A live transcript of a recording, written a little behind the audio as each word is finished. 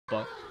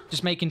but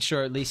just making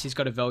sure at least he's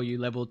got a value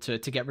level to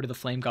get rid of the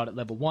Flame Guard at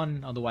level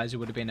 1. Otherwise, it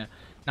would have been a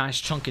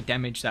nice chunk of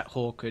damage that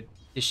Hawk could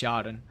dish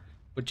out and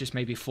would just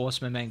maybe force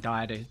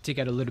Myanmar to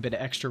get a little bit of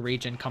extra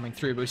regen coming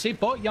through. But we see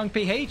bot Young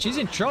PH is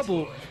in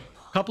trouble.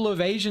 A couple of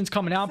Asians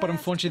coming out, but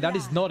unfortunately that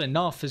is not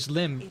enough as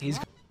Lim. He's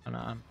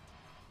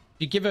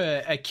you give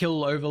a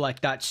kill over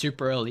like that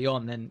super early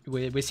on, then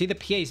we see the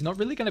PA is not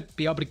really going to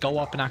be able to go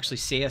up and actually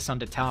see us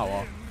under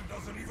tower.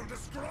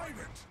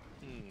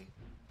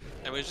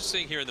 And we're just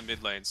seeing here in the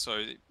mid lane,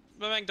 so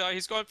Myanmar,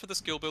 he's going for the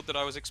skill build that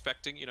I was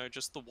expecting, you know,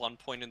 just the 1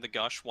 point in the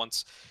gush.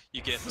 Once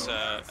you get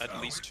at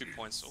least 2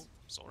 points, oh,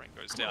 Soaring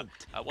goes down.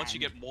 Once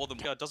you get more than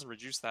one, it doesn't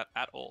reduce that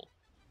at all.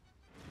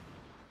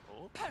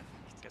 Oh,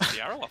 gets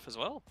the arrow off as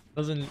well.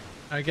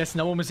 I guess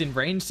no one was in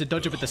range to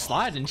dodge it with the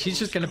slide, and she's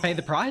just going to pay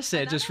the price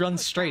there. Just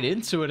runs straight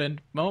into it,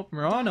 and well,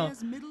 Mirana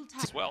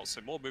as well,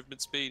 so more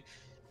movement speed.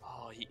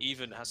 Oh, he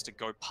even has to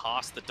go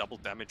past the double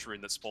damage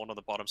rune that spawned on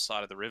the bottom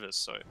side of the river,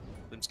 so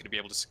Lim's going to be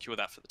able to secure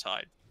that for the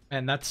Tide.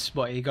 And that's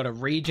what, he got a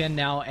regen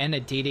now and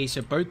a DD,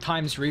 so both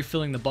times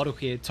refilling the bottle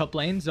here. Top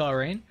lane,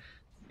 Zareen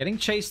getting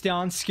chased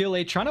down, Skill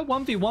A trying to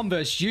 1v1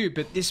 versus you,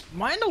 but this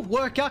might not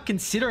work out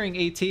considering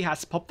ET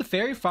has to pop the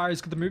Fairy Fire.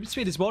 He's got the movement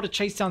speed as well to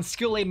chase down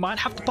Skill A, might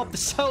have to pop the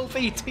self.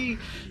 ET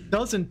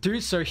doesn't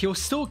do so. He'll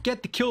still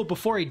get the kill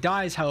before he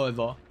dies,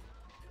 however.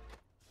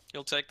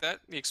 He'll take that,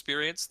 the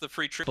experience, the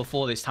free trip.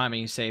 Before this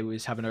timing, you say he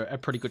was having a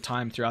pretty good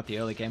time throughout the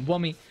early game.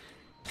 Wommy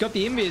got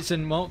the invis,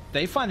 and well,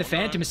 they find the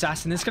Phantom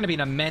Assassin. There's going to be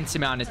an immense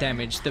amount of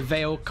damage. The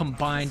Veil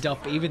combined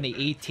up, even the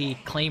ET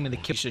claiming the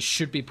kill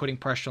should be putting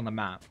pressure on the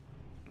map.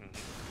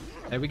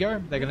 There we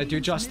go. They're going to do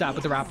just that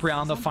with the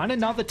wraparound. They'll find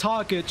another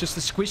target, just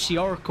the squishy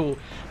Oracle.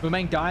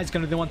 Myanmar is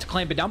going to be the one to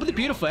claim, but down with the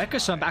beautiful Echo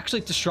Stomp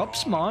actually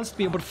disrupts Mars to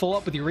be able to follow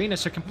up with the Arena,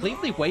 so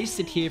completely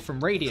wasted here from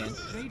Radiant.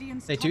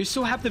 They do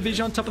still have the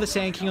vision on top of the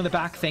Sand King on the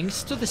back,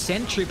 thanks to the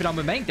Sentry, but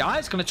Myanmar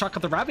is going to chuck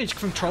up the Ravage,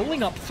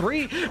 controlling up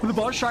 3 with the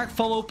Bot Strike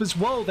follow-up as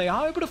well. They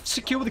are able to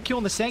secure the kill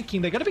on the Sand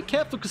King. They're going to be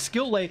careful because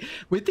Skill A,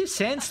 with this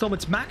Sandstorm,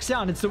 it's maxed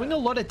out. It's doing a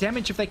lot of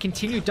damage if they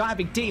continue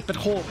diving deep, but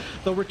Hawk,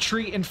 they'll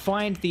retreat and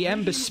find the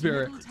Ember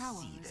Spirit.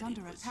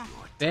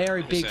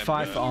 Very big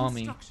fight for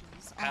Army.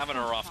 Having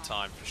a rough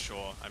time for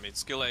sure. I mean,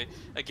 Skill A,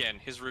 again,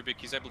 his Rubik,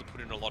 he's able to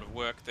put in a lot of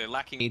work. They're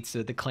lacking. Needs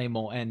the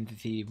Claymore and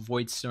the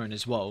Void Stone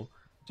as well,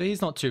 so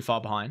he's not too far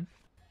behind.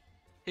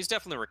 He's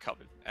definitely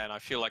recovered, and I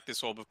feel like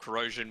this Orb of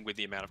Corrosion, with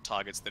the amount of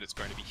targets that it's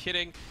going to be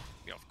hitting,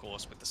 you know, of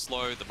course, with the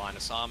slow, the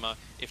minus armor,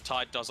 if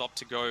Tide does opt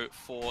to go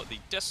for the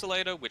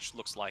Desolator, which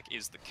looks like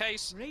is the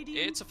case,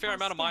 it's a fair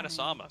amount of minus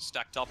armor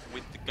stacked up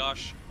with the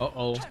Gush.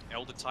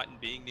 Elder Titan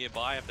being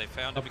nearby, have they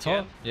found him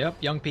again? Yep,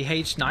 Young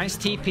PH, nice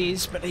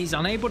TPs, but he's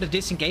unable to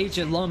disengage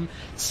it. Lum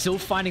still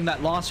finding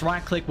that last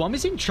right click. Lum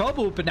is in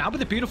trouble, but now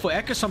with the beautiful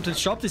Echo Stomp to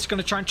disrupt, it's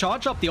going to try and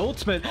charge up the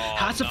ultimate.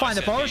 Has to find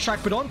the Burrow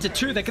Strike, but onto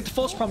 2. They get the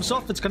Force Promise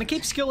off. It's going to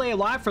keep Skill A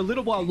alive for a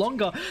little while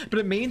longer, but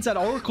it means that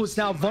Oracle is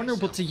now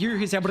vulnerable to you.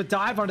 He's able to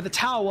dive under the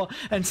tower,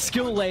 and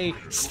Skill A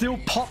still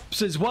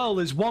pops as well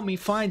as Wommy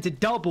finds a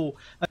double.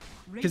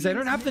 Because they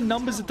don't have the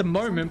numbers at the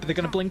moment, but they're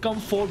going to blink on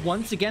forward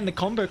once again. The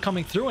combo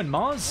coming through, and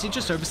Mars, he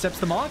just oversteps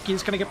the mark.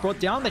 He's going to get brought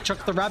down. They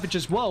chuck the Ravage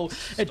as well.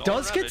 It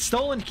does get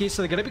stolen here,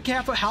 so they're going to be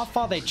careful how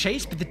far they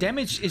chase, but the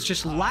damage is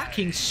just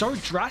lacking so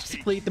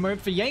drastically at the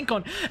moment for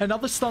Yankon.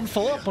 Another stun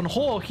follow-up on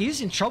Hawk.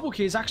 He's in trouble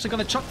here. He's actually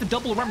going to chuck the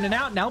double remnant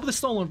out. Now with the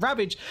stolen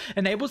Ravage,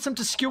 enables them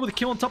to skew with a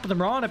kill on top of the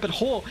Mirana, but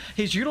Hawk,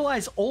 he's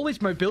utilized all his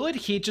mobility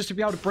here just to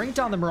be able to bring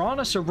down the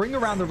Mirana, so Ring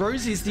Around the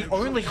Rosie is the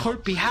only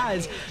hope he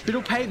has, but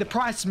he'll pay the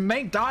price.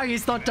 Myanmar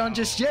is not done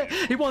just yet.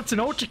 He wants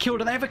an ultra kill.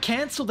 Do they ever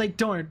cancel? They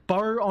don't.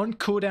 Burrow on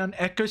cooldown,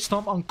 Echo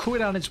Stomp on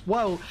cooldown as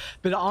well,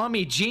 but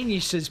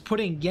ArmyGeniuses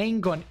putting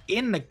Yangon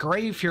in the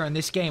grave here in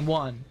this game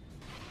 1.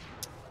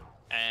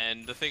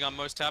 And the thing I'm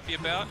most happy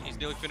about, he's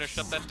nearly finished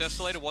up that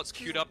Desolator. What's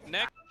queued up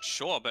next?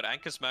 Sure, but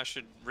Anchor Smash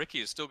and Ricky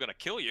is still going to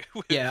kill you.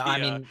 Yeah,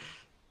 I mean,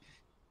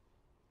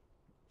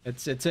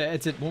 it's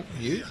a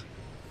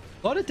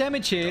lot of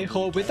damage here.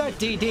 Hawk with that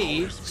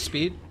DD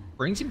speed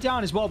brings him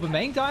down as well, but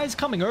main guy is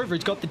coming over.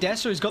 He's got the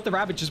Deso, he's got the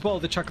Ravage as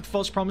well. The chuck of the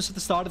False Promise at the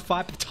start of the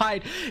fight, but the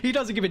Tide, he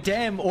doesn't give a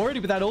damn. Already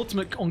with that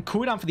ultimate on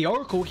cooldown for the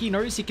Oracle, he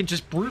knows he can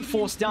just brute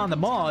force down the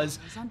Mars.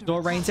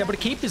 Dorain's able to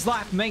keep his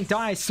life. Main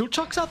guy still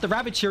chucks out the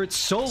Ravage here. It's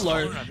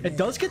solo. It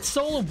does get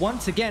stolen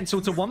once again, so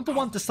it's a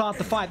 1-for-1 to start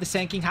the fight. The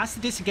Sand King has to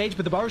disengage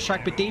with the Burrow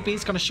Strike, but DB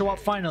is going to show up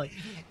finally.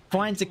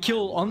 Finds a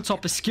kill on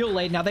top of Skill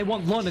A. Now they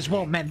want Lon as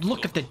well. Man,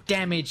 look at the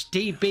damage.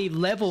 DB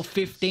level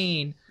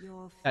 15.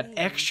 That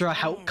extra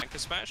help. Anchor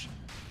Smash.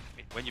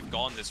 When you've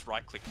gone this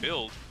right-click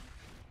build,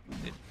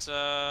 it's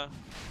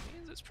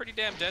pretty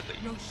damn deadly.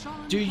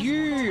 Do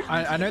you...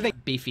 I know they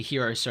beefy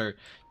hero, so you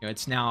know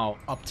it's now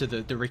up to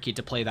the Ricky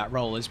to play that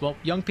role as well.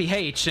 Young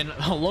PH and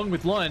along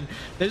with Lon,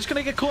 they're just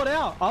gonna get caught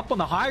out up on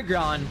the high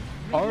ground.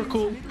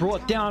 Oracle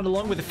brought down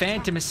along with the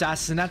Phantom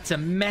Assassin. That's a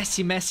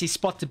messy, messy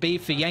spot to be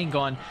for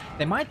Yangon.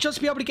 They might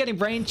just be able to get in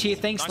range here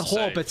thanks to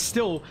Hor, but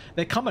still,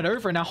 they're coming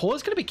over. Now,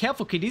 Hor's going to be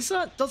careful.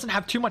 Kidisa doesn't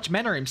have too much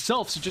mana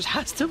himself, so just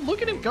has to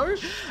look at him go.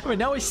 I mean,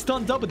 now he's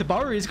stunned up with the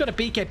Burrow. He's got a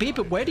BKB,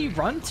 but where do you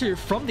run to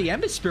from the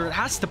Ember Spirit?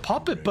 Has to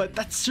pop it, but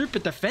that's super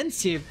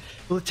defensive.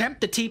 Will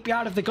attempt to TP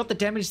out if they got the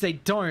damage. They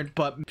don't,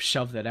 but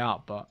shove that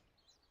out, but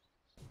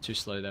too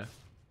slow there.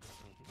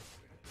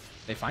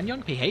 They find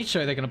young PH,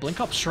 so they're going to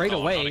blink up straight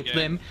away.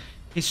 Lim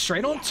is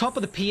straight on top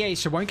of the PA,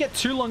 so won't get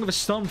too long of a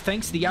stun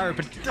thanks to the arrow,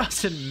 but it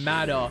doesn't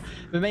matter.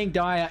 The main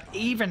Dyer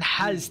even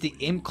has the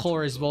Imp Claw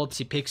as well as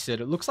he picks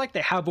it. It looks like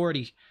they have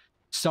already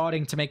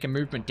starting to make a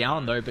movement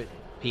down, though, but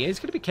PA is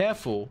going to be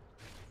careful.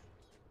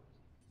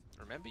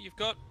 Remember, you've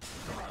got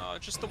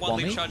just the one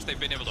leak charge they've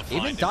been able to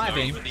find. Even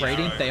diving,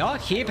 Radiant, they are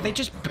here, but they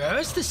just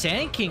burst the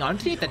Sand King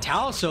underneath the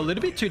tower, so a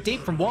little bit too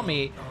deep from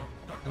Wami.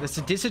 There's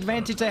a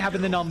disadvantage they have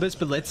in the numbers,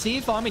 but let's see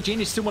if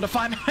ArmyGeniuses still want to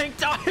find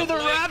Dyer the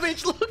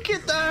Ravage. Look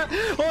at that.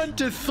 1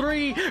 to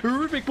 3.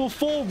 Rubik will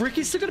fall.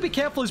 Ricky's still going to be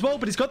careful as well,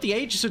 but he's got the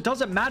Aegis, so it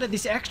doesn't matter.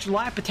 This extra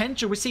life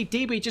potential. We see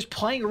DB just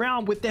playing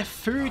around with their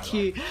food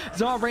here.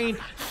 Zarain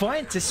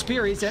finds a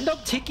Spear. He's end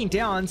up ticking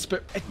down,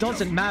 but it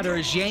doesn't matter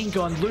as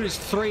Yangon lose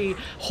 3.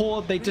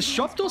 Horde, they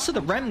disrupt also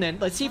the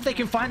Remnant. Let's see if they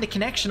can find the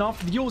connection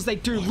off the Yules. They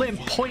do. Limb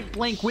point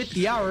blank with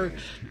the arrow.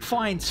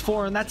 Finds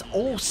 4, and that's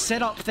all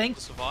set up.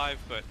 Thanks. Survive,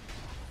 but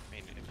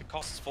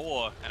costs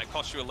 4 and it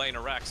costs you a lane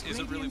of racks. Is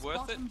it really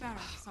worth it?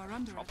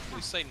 Probably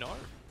say no.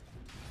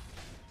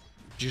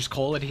 Did you just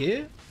call it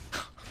here?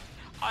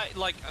 I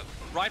like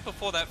right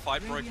before that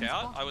fight broke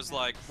out, I was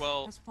like,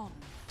 well,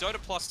 Dota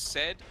Plus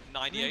said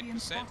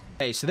 98%.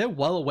 Okay, so they're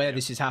well aware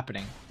this is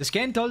happening. The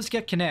scan does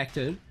get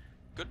connected.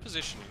 Good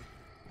positioning.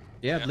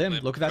 Yeah, Lim,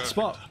 look at that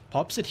spot.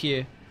 Pops it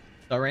here.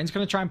 Rain's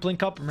going to try and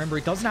blink up. Remember,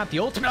 he doesn't have the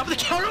ultimate up the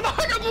counter.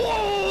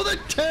 Whoa, the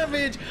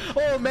damage.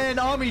 Oh, man,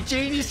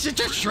 ArmyGeniuses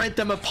just shred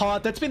them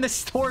apart. That's been the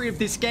story of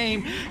this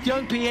game.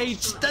 Young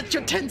PH, that's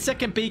your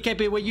 10-second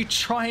BKB where you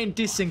try and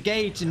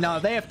disengage, and now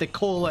they have to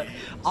call it.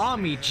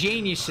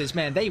 ArmyGeniuses,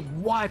 man, they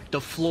wiped the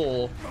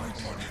floor.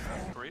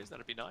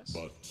 That'd be nice.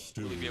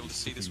 Will you be able to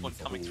see this one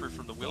coming through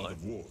from the Willow?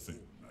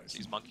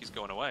 These monkeys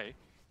going away.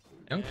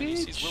 Young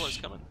PH. These Willows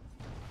coming.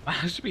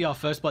 That should be our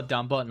first blood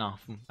down, but no.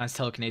 Nice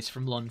telekinesis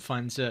from Lon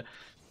finds a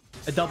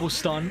double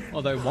stun.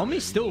 Although Wami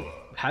still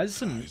has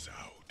some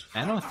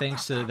mana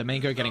thanks to the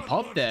main go getting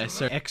popped there.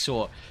 So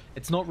Exor,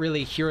 it's not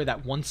really a hero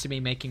that wants to be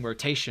making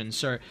rotations.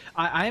 So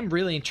I am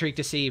really intrigued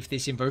to see if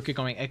this Invoker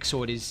going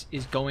Exort is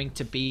going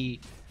to be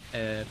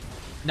a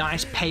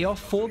nice payoff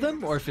for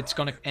them, or if it's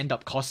going to end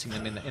up costing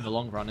them in the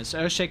long run. As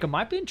Earthshaker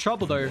might be in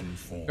trouble though.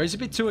 Goes a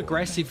bit too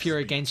aggressive here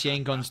against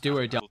Yangon's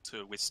duo. To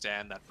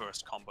withstand that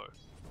burst combo.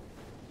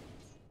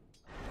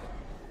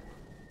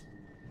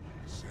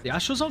 The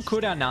Astral's on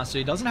cooldown now, so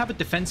he doesn't have it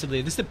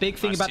defensively. This is the big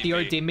thing about the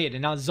OD mid,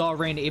 and now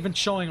Zarain even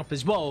showing up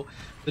as well.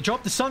 They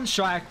drop the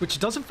Sunstrike, which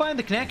doesn't find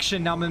the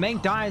connection. Now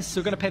Mamang dies,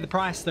 still going to pay the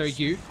price though,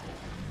 Yu.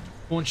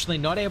 Fortunately,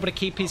 not able to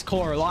keep his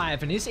core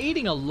alive, and is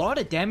eating a lot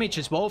of damage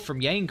as well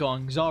from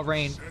Yangon.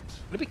 Zarain,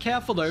 gotta be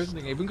careful though.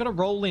 They're even going to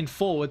roll in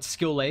forward,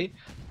 skill A.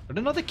 But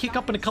another kick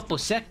up in a couple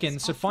of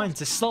seconds, so finds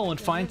a slow and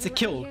finds a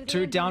kill.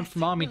 2 down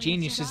from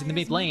ArmyGeniuses in the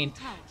mid lane.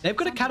 They've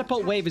got a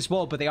catapult wave as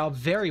well, but they are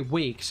very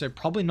weak, so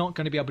probably not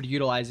going to be able to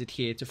utilize it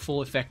here to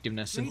full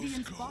effectiveness. And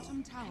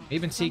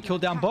even see kill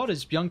down bot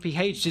as young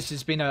PH. This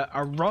has been a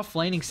rough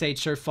laning stage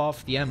so far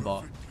for the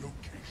Ember.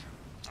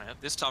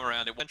 This time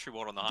around, it went entry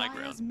ward on the high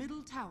ground.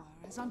 Middle tower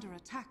is under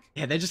attack.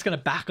 Yeah, they're just going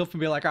to back up and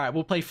be like, all right,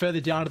 we'll play further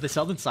down to the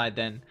southern side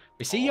then.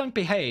 We see young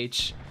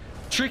PH.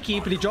 Tricky,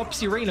 but he drops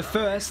the arena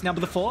first. Now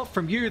with the follow-up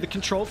from you, the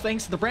control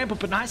thanks to the Bramble,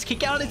 but nice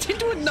kick out. It's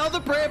into another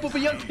Bramble for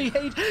young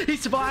PH. He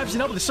survives, and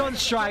now with the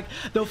Sunstrike,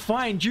 they'll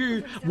find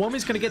you.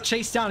 Wami's going to get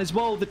chased down as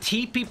well. The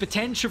TP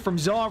potential from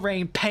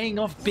Zarain paying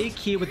off big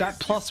here with that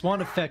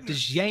 +1 effect as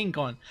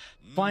Yangon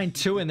find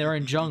 2 in their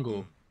own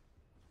jungle.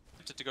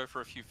 To go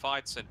for a few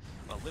fights, and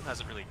well, Lim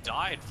hasn't really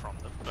died from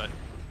them, but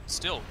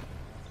still,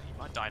 he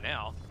might die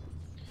now.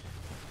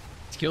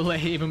 Skill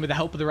even with the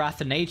help of the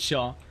Wrath of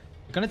Nature.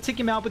 Gonna tick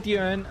him out with the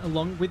urn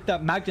along with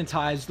that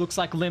magnetize. Looks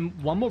like Lim,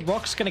 one more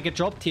rock's gonna get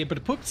dropped here, but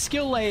it put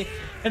Skill A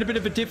in a bit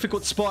of a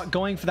difficult spot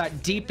going for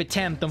that deep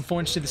attempt.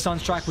 Unfortunately, the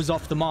Sunstrike was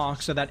off the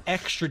mark, so that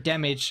extra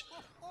damage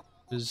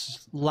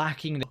was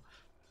lacking.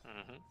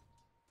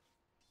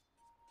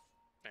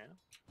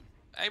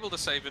 Able to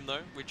save him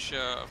though, which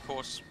of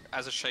course,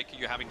 as a Shaker,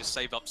 you're having to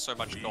save up so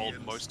much gold,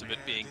 most of it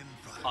being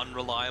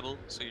unreliable,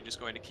 so you're just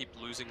going to keep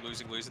losing.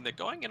 They're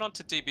going in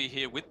onto DB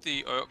here with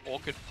the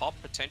Orchid pop,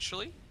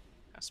 potentially.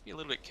 Has to be a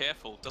little bit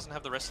careful. Doesn't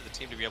have the rest of the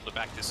team to be able to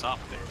back this up.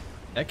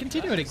 They're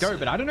continuing to go,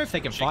 but I don't know if they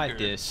can fight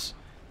this.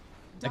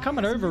 They're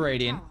coming over,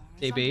 Radiant.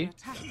 DB.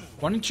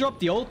 Want to drop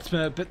the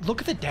ultimate, but look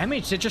at the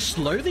damage. They're just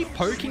slowly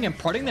poking and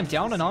prodding them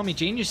down on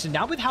ArmyGeniuses. And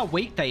now with how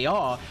weak they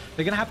are,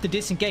 they're going to have to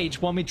disengage.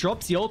 Wami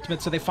drops the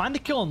ultimate, so they find the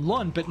kill on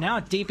Lun, but now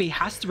DB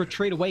has to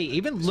retreat away.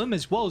 Even Lim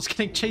as well is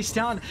getting chased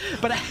down,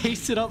 but a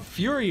hasted up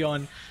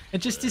Furion.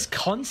 And just this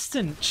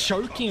constant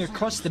choking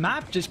across the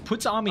map just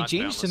puts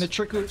ArmyGeniuses in a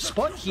tricky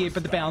spot here.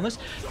 But the Boundless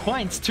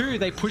finds two.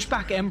 They push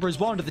back Ember as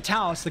well into the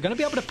tower. So they're going to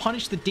be able to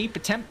punish the deep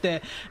attempt there.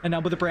 And now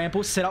with the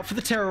Bramble set up for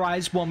the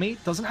Terrorized.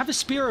 Wommy doesn't have a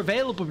spear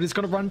available, but he's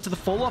going to run into the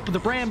follow-up of the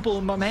Bramble.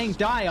 And Mamang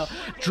Dyer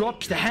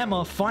drops the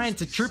hammer,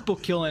 finds a triple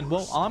kill. And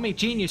well,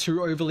 ArmyGenius,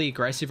 who are overly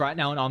aggressive right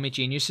now in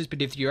ArmyGeniuses.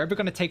 But if you're ever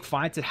going to take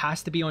fights, it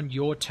has to be on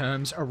your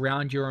terms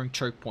around your own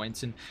choke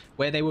points. And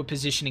where they were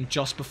positioning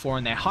just before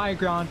on their high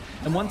ground.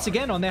 And once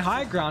again, on their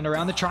high ground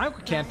around the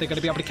triangle camp, they're going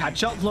to be able to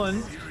catch up.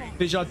 Lun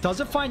Vizor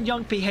doesn't find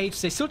Young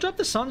PH. They still drop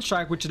the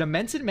Sunstrike, which is an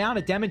immense amount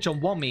of damage on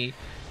Wommy.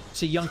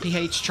 So Young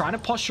PH trying to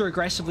posture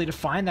aggressively to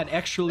find that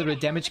extra little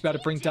damage to be able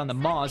to bring down the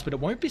Mars, but it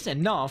won't be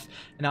enough.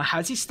 And now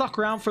has he stuck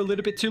around for a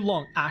little bit too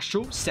long?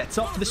 Astral sets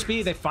up for the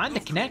spear. They find the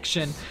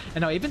connection.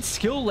 And now even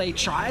Skillay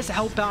tries to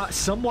help out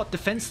somewhat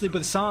defensively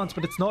with Sans,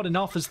 but it's not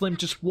enough as Lim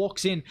just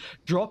walks in,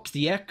 drops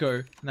the Echo.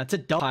 And that's a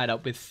tied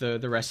up with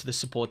the rest of the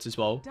supports as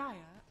well.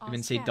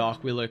 Even see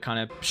Dark Willow kind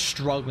of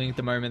struggling at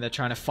the moment. They're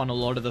trying to funnel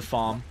a lot of the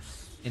farm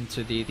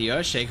into the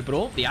Earthshaker, but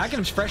all the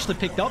Aghanim's freshly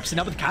picked up. So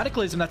now with the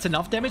Cataclysm, that's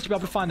enough damage to be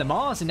able to find the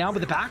Mars. And now with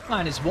the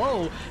backline as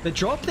well, they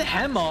drop the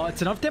hammer.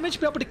 It's enough damage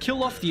to be able to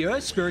kill off the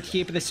Earth Spirit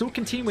here, but they're still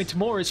continuing to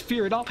more as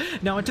fear it up.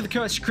 Now into the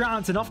Cursed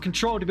Crowns, enough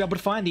control to be able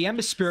to find the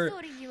Ember Spirit.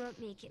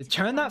 They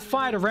turn that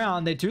fight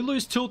around. They do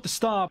lose two at the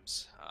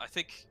start. I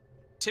think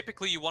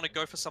typically you want to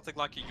go for something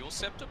like a Yule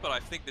Scepter, but I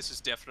think this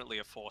is definitely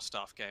a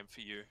 4-staff game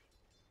for you.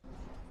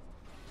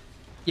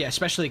 Yeah,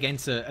 especially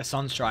against a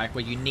Sunstrike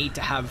where you need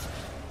to have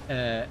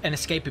an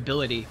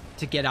escapability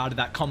to get out of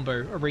that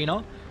combo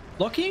arena.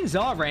 Locking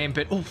Zarain,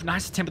 but oh,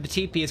 nice attempt at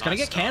the TP. It's going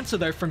to get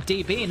cancelled though from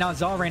DB. And now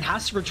Zarain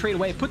has to retreat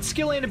away. Puts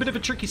Skill in a bit of a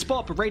tricky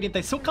spot, but Radiant,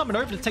 they're still coming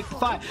over to take the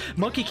fight.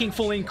 Monkey King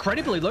falling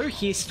incredibly low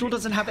here. Still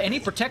doesn't have any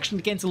protection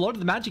against a lot of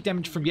the magic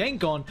damage from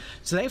Yangon.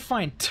 So they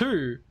find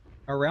two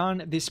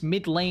around this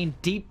mid lane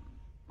deep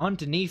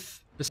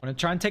underneath. Just want to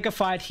try and take a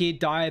fight here.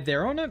 Dyer,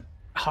 they're on a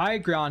high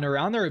ground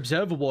around their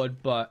observer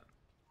ward, but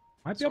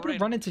might be able to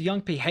run into Young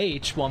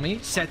PH.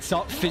 Wommy sets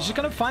up. Fizz is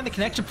going to find the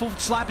connection. Full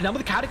slap. And now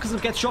with the Cataclysm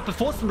gets dropped and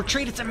forced them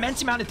retreat. It's an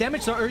immense amount of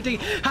damage. So OD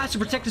has to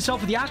protect himself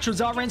with the Astral.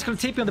 Zarain's going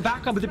to TP on the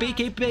background with the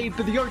BKB.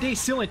 But the OD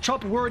still in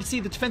trouble. We already see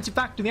the defensive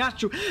factor in the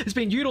Astral is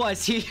being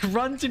utilized here. He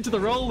runs into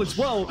the roll as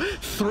well.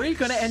 Three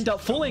going to end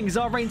up falling.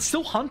 Zarain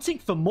still hunting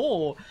for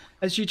more.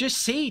 As you just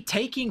see,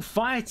 taking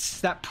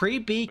fights that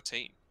pre-B.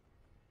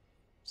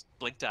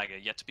 Blink Dagger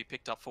yet to be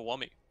picked up for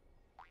Wommy.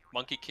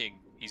 Monkey King,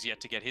 he's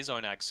yet to get his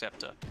own Ag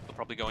Scepter. He'll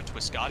probably go into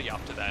Ascari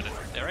after that, and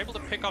they're able to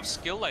pick off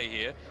Skillay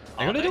here.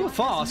 They're going to do it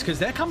fast, because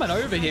they're coming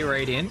over here,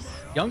 Radiant.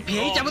 Young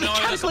PH, with the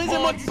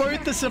Cataclysm on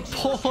both the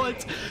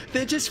supports.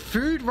 They're just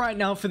food right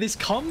now for this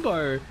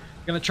combo.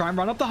 Going to try and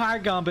run up the higher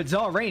gun, but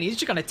Zarain, he's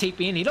just going to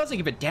TP in. He doesn't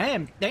give a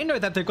damn. They know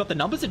that they've got the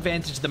numbers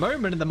advantage at the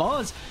moment, and the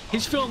Mars,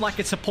 he's feeling like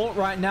a support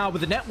right now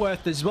with the net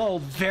worth as well.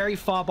 Very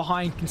far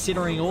behind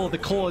considering all the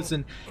cores,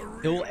 and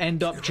he'll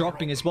end up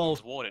dropping as well.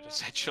 Watered,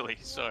 essentially,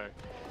 so...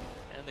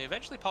 And they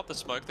eventually pop the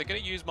smoke. They're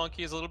going to use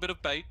Monkey as a little bit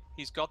of bait.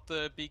 He's got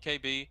the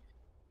BKB.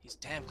 He's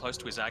damn close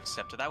to his Ag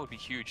Scepter. That would be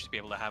huge to be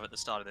able to have at the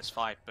start of this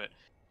fight, but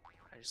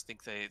I just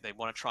think they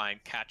want to try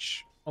and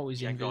catch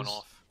Yangon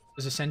off.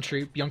 There's a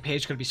sentry. Young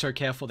Page going to be so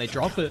careful. They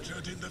drop it.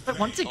 But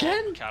once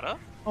again...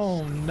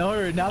 Oh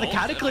no, now the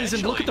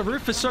Cataclysm. Look at the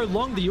roof for so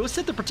long. The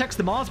Urset that protects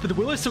the Mars, but the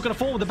Willow's still going to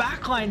fall with the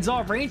backlines.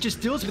 Zarain just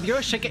deals with the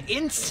Earthshaker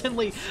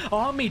instantly.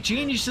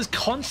 ArmyGeniuses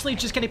constantly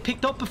just getting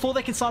picked up before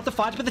they can start the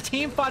fight. But the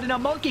team fight, and now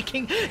Monkey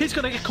King is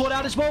going to get caught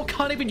out as well.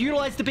 Can't even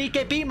utilize the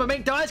BKB.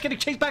 Mamang Dyer is getting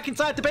chased back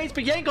inside the base,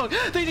 but Yangon,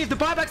 they need the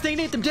buybacks. They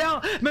need them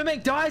down.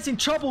 Mamang Dyer is in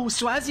trouble.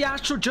 So has the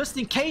Astral just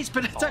in case,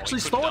 but it's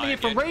actually stolen here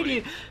from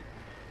Radiant.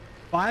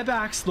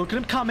 Buybacks, look at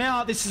him come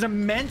out. This is an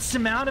immense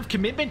amount of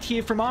commitment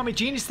here from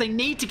ArmyGenius. They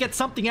need to get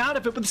something out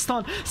of it with the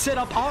stun set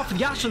up after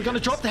the Astral. They're going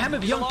to drop the hammer,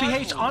 but Young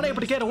PH unable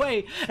to get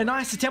away. A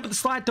nice attempt with the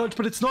slide dodge,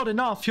 but it's not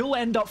enough. He'll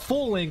end up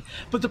falling,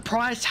 but the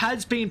price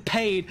has been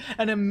paid.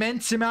 An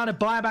immense amount of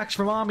buybacks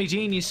from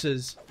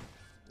ArmyGeniuses.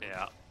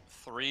 Yeah,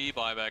 3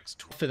 buybacks.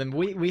 For them,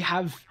 we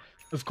have,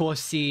 of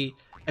course, the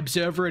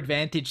observer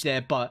advantage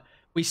there, but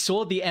we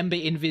saw the Ember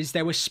Invis.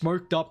 They were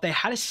smoked up. They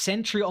had a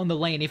sentry on the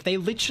lane. If they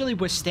literally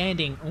were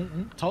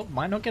standing... Top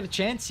might not get a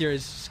chance here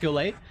as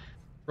Skillay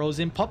rolls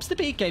in. Pops the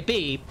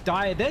BKB.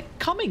 Dyer, they're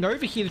coming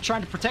over here to try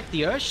to protect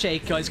the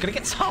Earthshaker. He's going to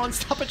get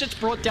silenced up and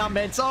just brought down,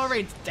 man.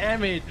 Zarain's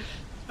damage.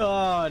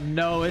 Oh,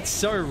 no. It's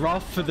so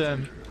rough for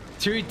them.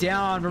 2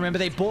 down. Remember,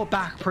 they bought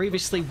back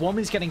previously.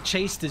 Wommy's getting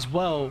chased as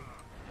well.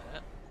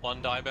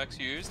 1 dieback's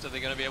used. Are they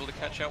going to be able to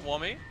catch out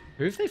Wommy?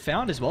 Who have they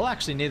found as well,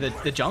 actually, near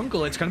the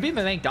jungle? It's going to be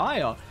Mamang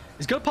Dyer.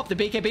 He's going to pop the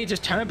BKB,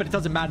 just turn, but it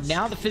doesn't matter.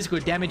 Now the physical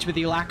damage with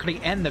the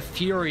Alacrity and the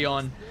Fury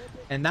on.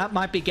 And that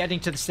might be getting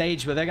to the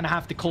stage where they're going to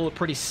have to call it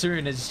pretty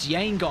soon as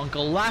Yangon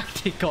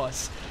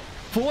Galacticos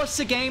force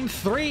a game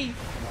 3.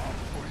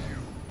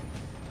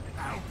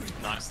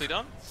 Nicely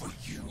done.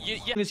 Yeah.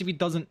 If he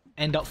doesn't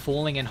end up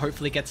falling and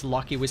hopefully gets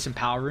lucky with some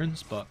power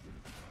runes, but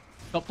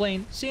top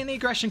lane, seeing the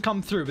aggression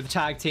come through with the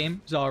tag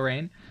team,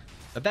 Zarain.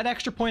 But that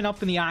extra point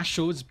up in the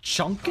Astral is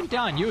chunking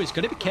down you. He's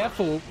got to be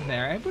careful.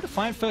 They're able to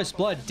find first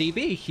blood.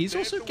 DB, he's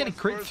also getting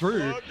crit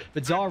through.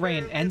 But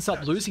Zarain ends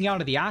up losing out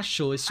of the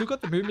Astral. He's still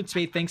got the movement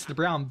speed thanks to the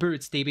brown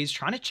boots. DB's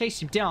trying to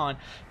chase him down.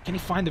 Can he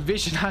find the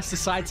vision? Has to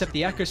sidestep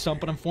the Echo Stomp,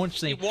 but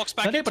unfortunately,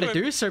 not able to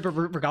do so. But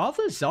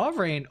regardless,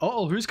 Zarain,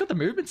 oh, who's got the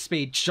movement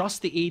speed?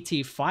 Just the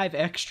ET, 5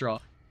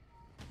 extra.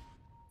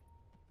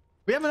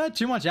 We haven't had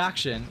too much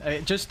action.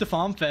 Just the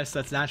farm fest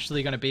that's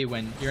naturally going to be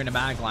when you're in a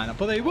mag lineup.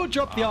 But they will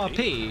drop the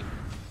RP.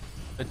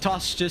 But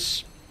Tusk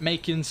just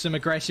making some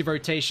aggressive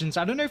rotations.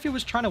 I don't know if he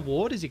was trying to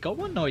ward. Has he got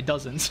one? No, he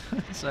doesn't.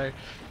 So,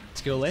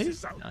 skill A.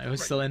 No, he'll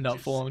still end up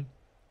falling.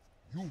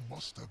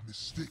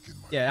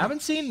 Yeah, I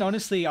haven't seen,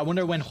 honestly, I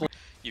wonder when...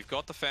 You've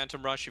got the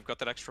Phantom Rush. You've got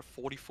that extra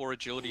 44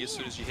 agility as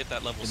soon as you hit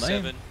that level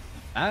 7.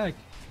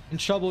 In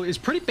trouble. Is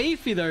pretty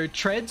beefy, though.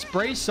 Treads,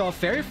 brace off,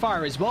 Fairy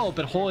Fire as well,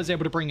 but Hor is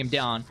able to bring him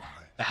down.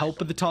 The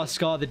help of the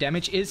Tusker, the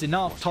damage is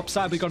enough. Top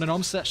side, we got an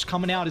Omslash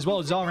coming out as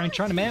well. Zarain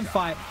trying to man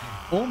fight.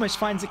 Almost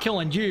finds a kill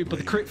on you, but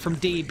the crit from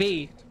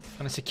DB.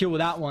 Gonna secure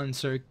that one.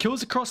 So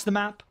kills across the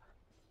map.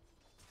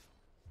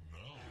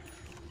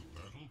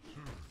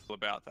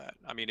 About that.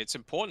 I mean, it's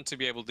important to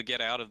be able to get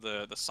out of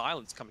the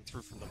silence coming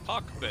through from the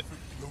puck, but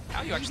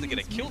how you actually get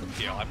a kill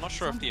here, I'm not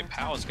sure if the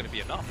empower is going to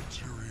be enough.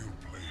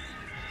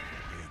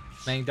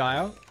 Main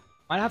Dio.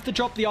 Might have to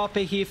drop the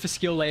RP here for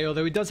skill A,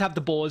 although he does have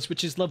the balls,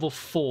 which is level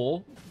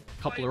 4.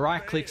 Couple of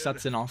right clicks,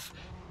 that's enough.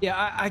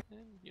 Yeah,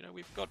 you know,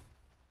 we've got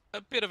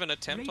a bit of an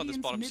attempt on this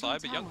bottom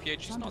side, but young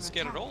PH is not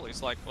scared at all.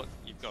 He's like, look,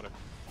 you've got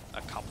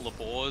a couple of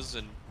boars,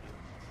 and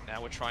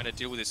now we're trying to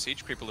deal with his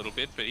siege creep a little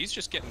bit, but he's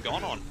just getting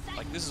gone on.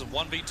 Like, this is a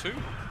 1v2.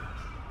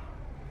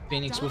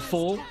 Phoenix will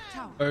fall.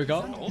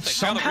 Ogre.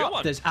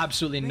 Somehow, there's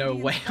absolutely no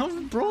way.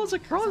 Brawls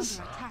across.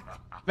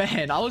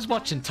 Man, I was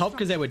watching top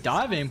because they were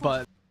diving,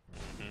 but...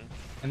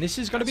 And this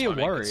is going to be a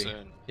worry.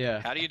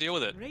 Yeah. How do you deal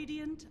with it?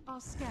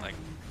 Like,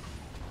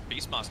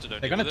 Beastmaster don't.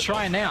 They're going to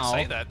try now.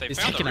 He's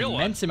taking an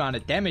immense amount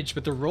of damage,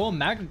 but the raw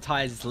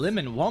magnetized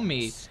Lemon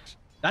Wommy.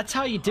 That's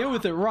how you deal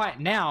with it right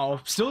now.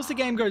 Still, as the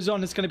game goes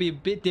on, it's going to be a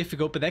bit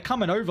difficult, but they're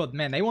coming over.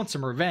 Man, they want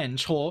some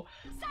revenge. Or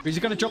he's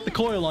going to drop the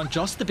coil on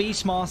just the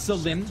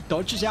Beastmaster. Lim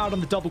dodges out on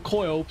the double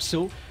coil.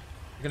 Still,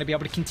 they're going to be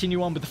able to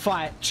continue on with the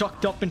fight.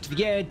 Chucked up into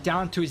the air,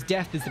 down to his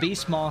death is the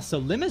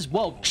Beastmaster. Lim as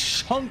well.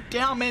 Chunked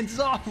down, man.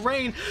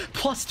 Zarain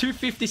plus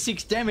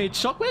 256 damage.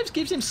 Shockwaves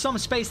gives him some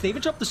space. They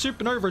even dropped the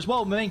Supernova as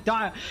well. Mank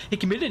Dyer, he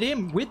committed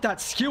him with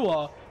that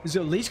skewer. He's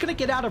at least going to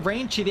get out of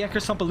range here. The Echo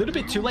Stomp a little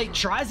bit too late.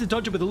 Tries to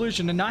dodge it with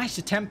Illusion. A nice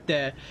attempt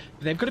there.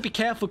 But they've got to be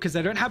careful because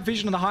they don't have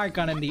vision on the high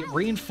gun and the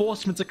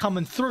reinforcements are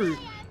coming through.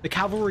 The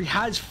cavalry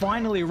has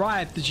finally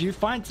arrived. The Jew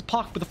finds the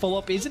puck, but the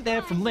follow-up isn't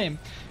there from Lim.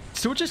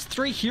 Still just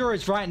 3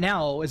 heroes right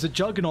now as a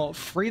Juggernaut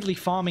freely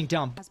farming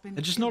down.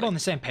 They're just not on the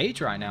same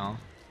page right now.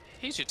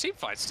 He's your team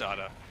fight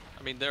starter.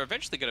 I mean, they're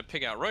eventually going to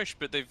pick out Roche,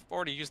 but they've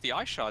already used the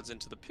ice shards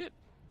into the pit.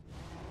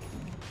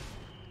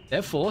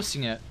 They're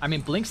forcing it. I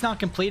mean, Blink's now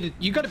completed.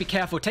 You got to be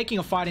careful. Taking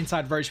a fight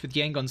inside Roche with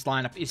Yangon's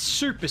lineup is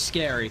super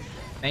scary.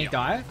 Main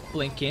Dyer,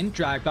 blink in,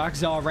 drag back,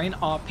 Zarain,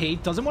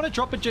 RP, doesn't want to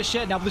drop it just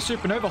yet. Now with the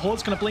Supernova,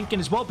 Horde's going to blink in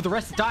as well, but the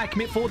rest of Dyer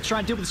commit forward to try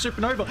and deal with the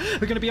Supernova.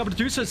 They're going to be able to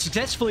do so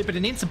successfully, but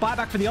an instant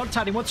buyback for the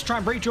Oddtide. He wants to try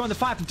and rejoin the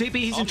fight. From DP,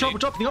 he's in trouble,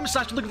 dropping the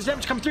Omnislash. Look at the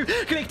damage coming through.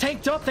 Getting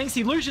tanked up thanks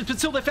to the illusions, but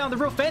still they found the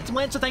real Phantom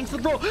Lancer thanks to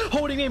the Raw.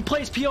 Holding in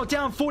place, PL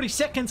down 40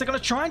 seconds. They're going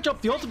to try and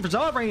drop the ultimate for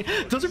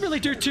Zarain. Doesn't really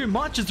do too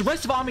much as the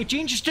rest of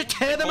ArmyGeniuses just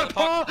tear them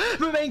apart.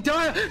 Main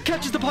Dyer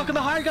catches the puck on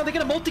the high ground. They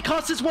get a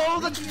multicast as well.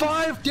 That's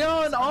 5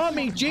 down.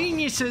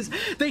 ArmyGeniuses.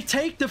 They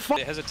take the fight.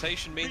 Their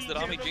hesitation means that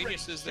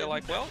ArmyGeniuses, they're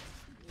like, well,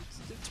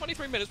 it's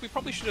 23 minutes. We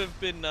probably should have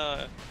been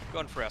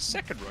gone for our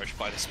second rush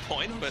by this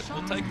point, but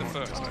we'll take the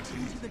first.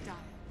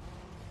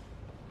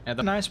 Yeah,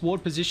 the nice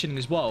ward positioning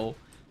as well.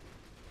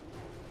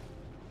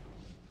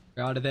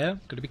 Out of there.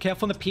 Got to be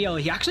careful on the PL.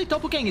 He actually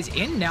doppelgang is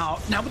in now.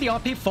 Now with the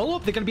RP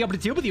follow-up, they're going to be able to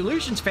deal with the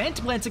illusions.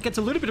 Phantom Lancer gets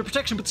a little bit of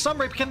protection, but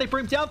Sunray, can they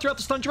bring him down throughout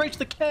the stun duration?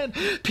 They can.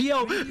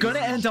 PL going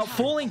to end up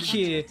falling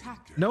here.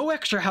 No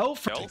extra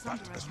health.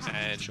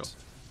 And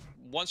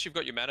once you've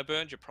got your mana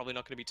burned, you're probably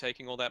not going to be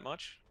taking all that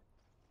much.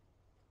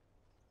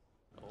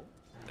 Oh,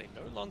 they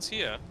know Lon's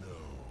here.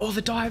 Oh,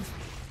 the dive.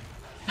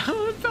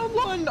 Oh, found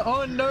one.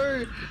 Oh,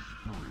 no.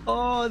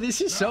 Oh, this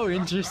is so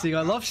interesting.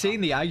 I love seeing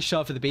the Ag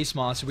shot for the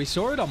Beastmaster. We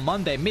saw it on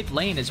Monday, mid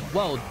lane as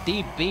well.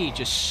 DB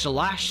just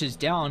slashes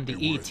down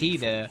the ET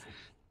there.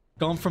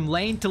 Going from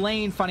lane to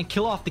lane, finding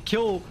kill after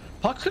kill.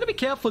 Puck's going to be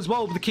careful as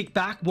well with the kick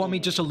back.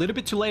 Wommy just a little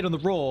bit too late on the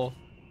Raw.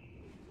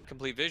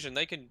 Complete vision,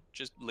 they can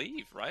just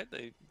leave, right?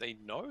 They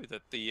know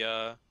that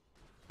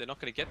they're not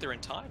going to get there in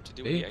time to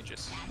deal with the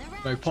Aegis.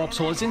 No pops.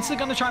 Horse instantly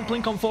going to try and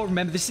blink on forward.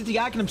 Remember, this is the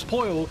Aghanim's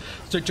Poil,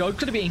 so Joe's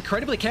going to be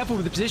incredibly careful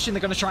with the position. They're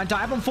going to try and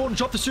dive on forward and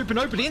drop the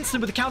Supernova, but instant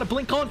with the counter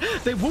blink on.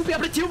 They will be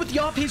able to deal with the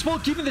RP as well,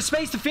 giving the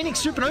space to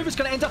Phoenix. Supernova's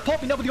going to end up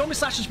popping up with the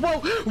Omnislash as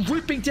well,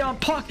 ripping down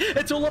Puck.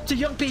 It's all up to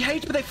young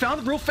PH, but they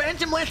found the real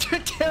Phantom Lancer to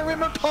tear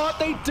him apart.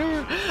 They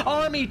do.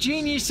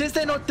 ArmyGeniuses,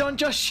 they're not done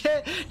just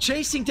yet.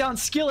 Chasing down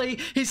Skilly.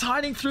 He's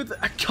hiding through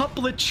a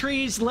couple of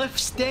trees left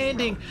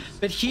standing,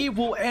 but he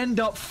will end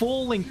up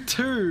falling falling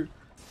too.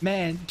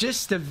 Man,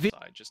 just a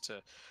just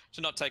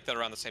to not take that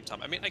around the same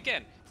time. I mean,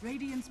 again,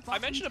 Radiant's I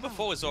mentioned it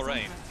before with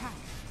Zorain.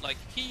 Like,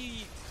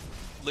 he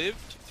lived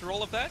through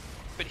all of that,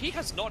 but he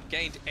has not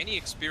gained any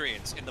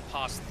experience in the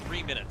past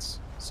 3 minutes.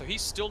 So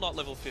he's still not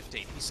level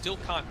 15. He still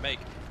can't make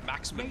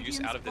maximum use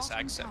out of this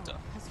Ag Scepter.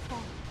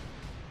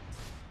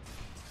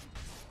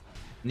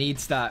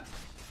 needs that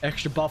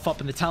extra buff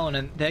up in the talent,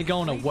 and they're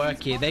going to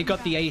work here. They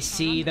got the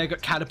AC, they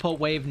got Catapult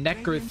Wave,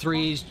 Necro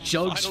 3s,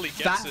 Jugs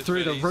fat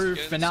through the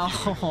roof, and now,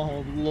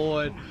 oh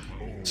lord,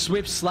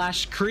 Swift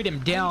Slash crit him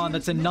down.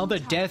 That's another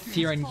death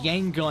here in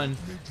Yangon.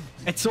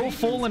 It's all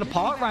falling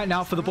apart right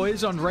now for the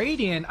boys on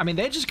Radiant. I mean,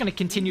 they're just going to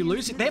continue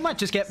losing. They might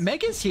just get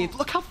Megas here.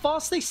 Look how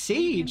fast they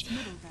siege.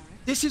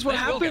 This is what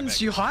happens.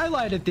 You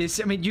highlighted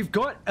this. I mean, you've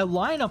got a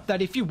lineup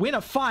that if you win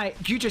a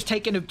fight, you just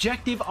take an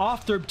objective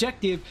after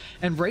objective.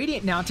 And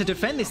Radiant now to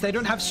defend this, they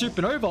don't have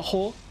Supernova.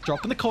 Hall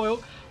dropping the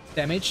coil.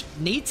 Damage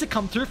needs to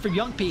come through for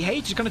Young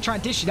PH. He's going to try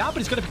and dish it out, but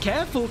he's got to be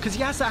careful because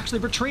he has to actually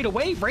retreat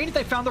away. Radiant,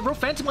 they found the real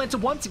Phantom Lancer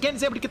once again.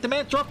 He's able to get the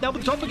man drop now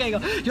with the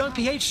doppelganger. Young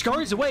PH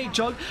scurries away.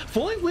 Jug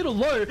falling a little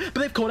low, but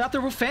they've caught out the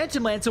real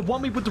Phantom Lancer.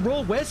 One with the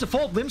roll. Where's the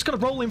fold? Lim's going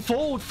to roll him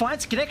forward.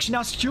 Finds connection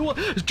now. Secure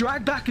is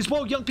dragged back as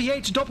well. Young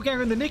PH,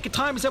 doppelganger in the nick of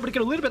time, is able to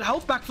get a little bit of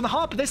health back from the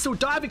heart, but they're still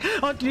diving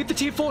underneath the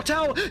tier 4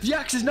 tower. The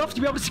axe is enough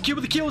to be able to secure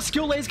the kill.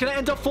 Skill layer is going to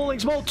end up falling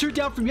as well. 2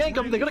 down from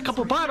Yangon. They got a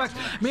couple of buybacks.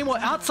 Meanwhile,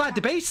 outside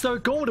the base though,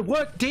 going to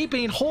work.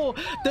 DB and Hall.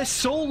 They're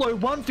solo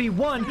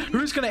 1v1.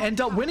 Who's going to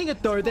end up winning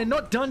it though? They're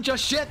not done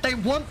just yet. They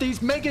want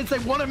these Megas. They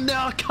want him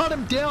now. Cut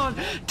him down.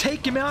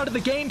 Take him out of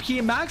the game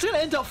here. Mag's going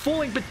to end up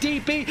falling, but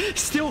DB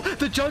still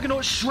the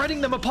Juggernaut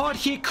shredding them apart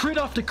here. Crit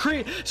after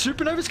crit.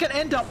 Supernova's going to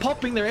end up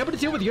popping. They're able to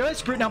deal with the Earth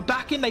Spirit. Now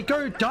back in they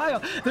go. Dire.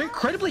 They're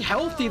incredibly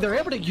healthy. They're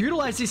able to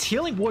utilize this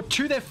healing ward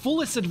to their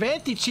fullest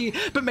advantage here,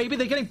 but maybe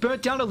they're getting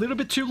burnt down a little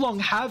bit too long.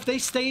 Have they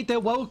stayed their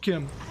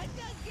welcome?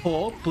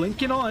 Or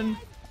blinking on.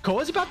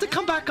 Core's about to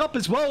come back up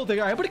as well. They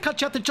are able to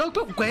catch out the Jug,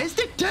 but where's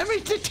the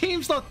damage? The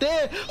team's not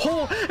there.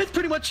 Oh, it's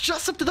pretty much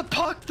just up to the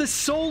puck. The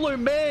solo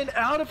man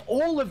out of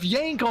all of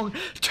Yangon,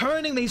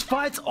 turning these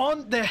fights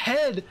on their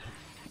head.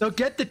 They'll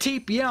get the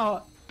TP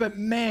out, but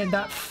man,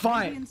 that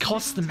fight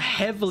cost them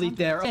heavily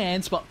their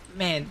hands. But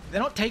man,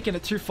 they're not taking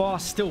it too far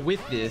still with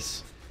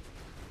this.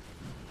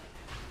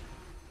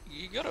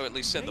 You got to at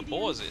least send the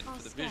boars in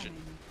for the vision.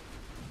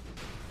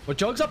 Well,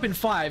 Jug's up in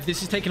 5.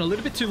 This is taking a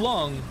little bit too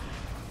long.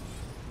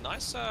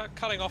 Nice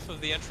cutting off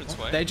of the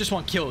entranceway. They just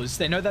want kills.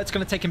 They know that's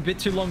going to take him a bit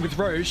too long with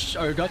Roche.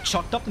 Ogre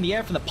chucked up in the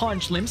air from the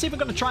punch. Lim's even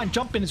going to try and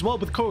jump in as well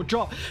with Coral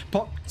Drop.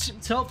 Pops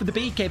himself with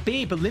the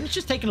BKB, but Lim's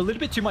just taking a little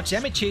bit too much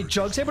damage here.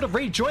 Jug's able to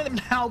rejoin them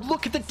now.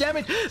 Look at the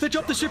damage. They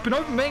drop the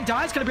Supernova. Mang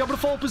Dai's going to be able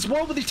to fall up as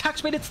well with the attack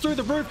speed. It's through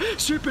the roof.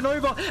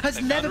 Supernova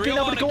has never been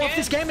able to go off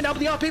this game, and now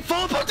with the RP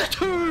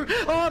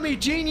 4.2 Army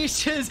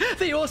Geniuses.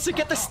 They also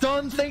get the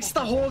stun thanks to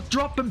the Hawk.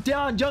 Drop him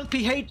down. Young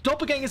PH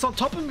Doppelganger's on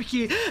top of him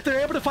here.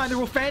 They're able to find the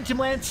real Phantom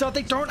Lancer.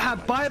 They don't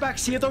have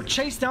buybacks here. They'll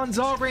chase down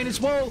Zarrain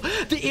as well.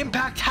 The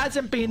impact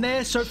hasn't been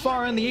there so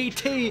far in the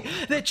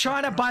ET. They're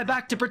trying to buy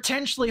back to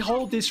potentially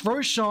hold this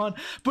Roshan,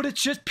 but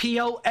it's just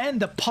PL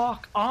and the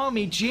POC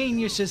Army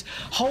Geniuses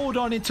hold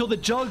on until the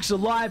Jug's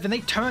alive, and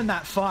they turn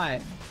that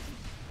fight.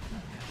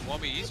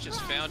 He's just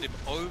found him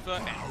over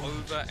and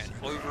over and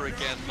over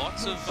again.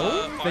 Lots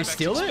of they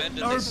steal it?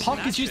 No, POC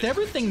has used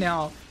everything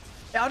now.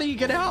 How do you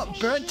get out?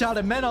 Burnt out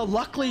of mana.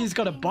 Luckily, he's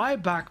got a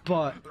buyback,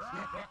 but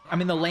I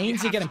mean, the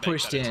lanes are getting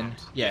pushed in.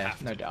 Yeah,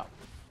 no doubt.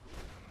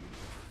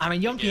 I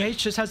mean, Young PH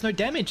just has no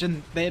damage,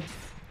 and they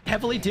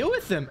heavily deal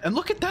with them. And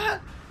look at that.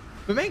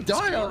 But Mang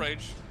Dai,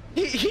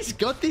 he's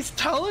got this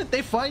talent.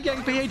 They find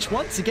Young PH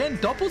once again.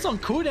 Doppel's on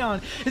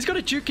cooldown. He's got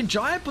a Duke and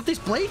Giant, but this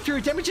Blade Fury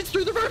damage is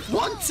through the roof.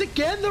 Once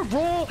again, the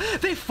Raw.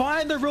 They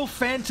find the real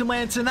Phantom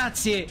Lancer, and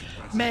that's it.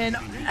 Man,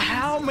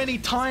 how many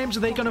times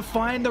are they going to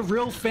find the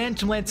real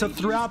Phantom Lancer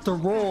throughout the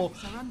Raw?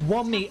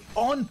 Womni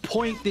on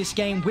point this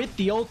game with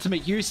the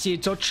ultimate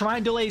usage. They'll try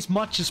and delay as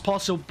much as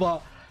possible,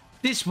 but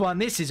this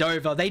is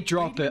over. They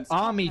drop it.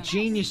 Army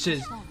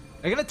Geniuses.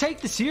 They're going to take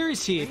the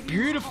series here.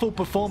 Beautiful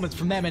performance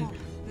from them, and